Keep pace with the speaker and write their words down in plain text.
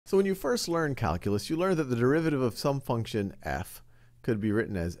So when you first learn calculus, you learn that the derivative of some function f could be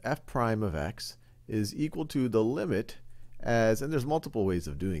written as f prime of x is equal to the limit as, and there's multiple ways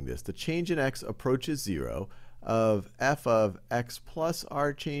of doing this, the change in x approaches 0 of f of x plus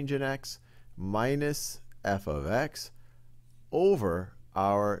our change in x minus f of x over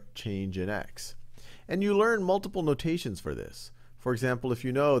our change in x. And you learn multiple notations for this. For example, if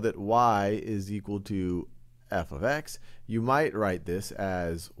you know that y is equal to f of x, you might write this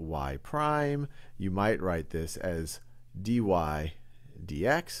as y prime. You might write this as dy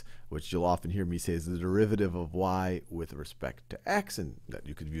dx, which you'll often hear me say is the derivative of y with respect to x, and that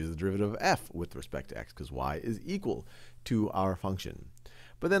you could use the derivative of f with respect to x, because y is equal to our function.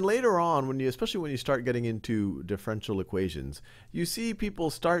 But then later on, especially when you start getting into differential equations, you see people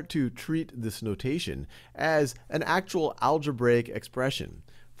start to treat this notation as an actual algebraic expression.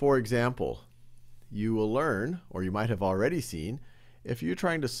 For example, you will learn, or you might have already seen, if you're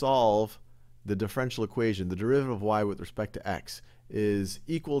trying to solve the differential equation, the derivative of y with respect to x is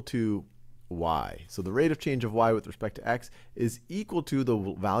equal to y. So the rate of change of y with respect to x is equal to the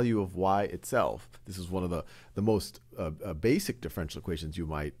value of y itself. This is one of the most basic differential equations you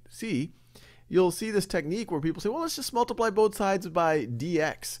might see. You'll see this technique where people say, well, let's just multiply both sides by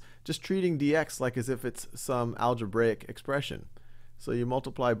dx, just treating dx like as if it's some algebraic expression. So you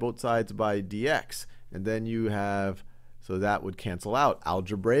multiply both sides by dx, and then you have, so that would cancel out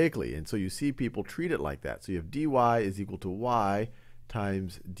algebraically. And so you see people treat it like that. So you have dy is equal to y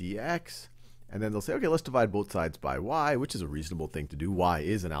times dx. And then they'll say, okay, let's divide both sides by y, which is a reasonable thing to do. Y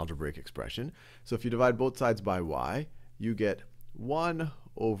is an algebraic expression. So if you divide both sides by y, you get 1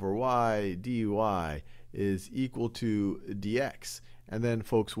 over y dy is equal to dx. And then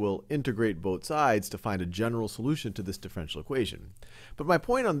folks will integrate both sides to find a general solution to this differential equation. But my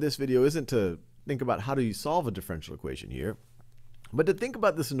point on this video isn't to think about how do you solve a differential equation here, but to think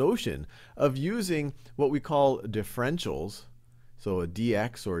about this notion of using what we call differentials, so a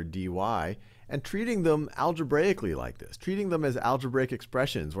dx or a dy, and treating them algebraically like this, treating them as algebraic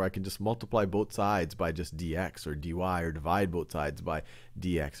expressions where I can just multiply both sides by just dx or dy, or divide both sides by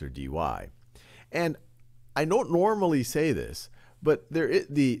dx or dy. And I don't normally say this, but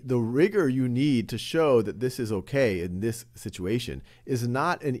the rigor you need to show that this is okay in this situation is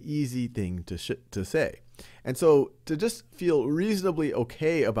not an easy thing to say. And so to just feel reasonably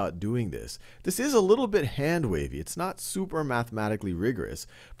okay about doing this, this is a little bit hand-wavy. It's not super mathematically rigorous,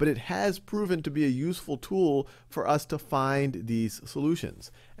 but it has proven to be a useful tool for us to find these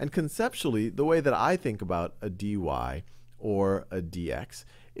solutions. And conceptually, the way that I think about a dy or a dx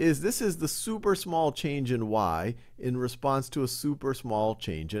is this is the super small change in y in response to a super small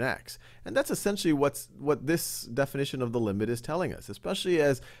change in x. And that's essentially what this definition of the limit is telling us. Especially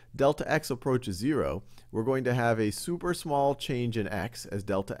as delta x approaches 0, we're going to have a super small change in x as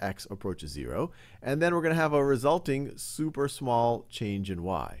delta x approaches 0, and then we're going to have a resulting super small change in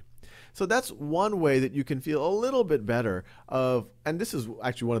y. So that's one way that you can feel a little bit better of, and this is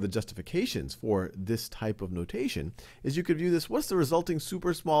actually one of the justifications for this type of notation, is you could view this, what's the resulting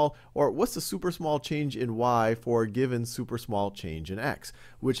super small, or what's the super small change in y for a given super small change in x,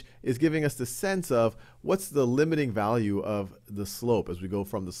 which is giving us the sense of what's the limiting value of the slope as we go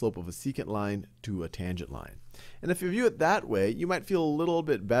from the slope of a secant line to a tangent line. And if you view it that way, you might feel a little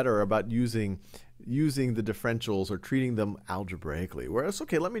bit better about using the differentials or treating them algebraically. Whereas,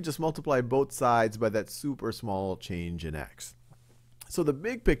 okay, let me just multiply both sides by that super small change in x. So the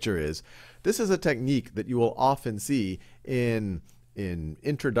big picture is, this is a technique that you will often see in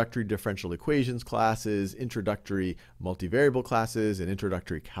introductory differential equations classes, introductory multivariable classes, and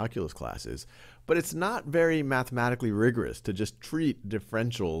introductory calculus classes. But it's not very mathematically rigorous to just treat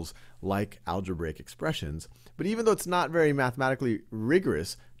differentials like algebraic expressions. But even though it's not very mathematically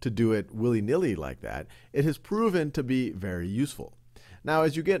rigorous to do it willy-nilly like that, it has proven to be very useful. Now,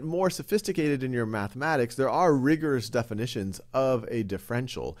 as you get more sophisticated in your mathematics, there are rigorous definitions of a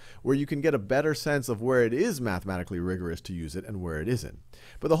differential where you can get a better sense of where it is mathematically rigorous to use it and where it isn't.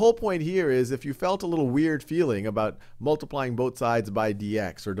 But the whole point here is, if you felt a little weird feeling about multiplying both sides by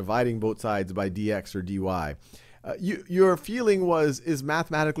dx or dividing both sides by dx or dy, your feeling is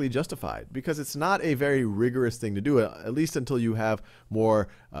mathematically justified, because it's not a very rigorous thing to do, at least until you have more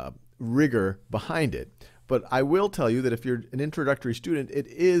rigor behind it. But I will tell you that if you're an introductory student, it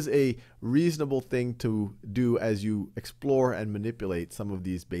is a reasonable thing to do as you explore and manipulate some of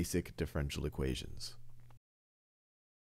these basic differential equations.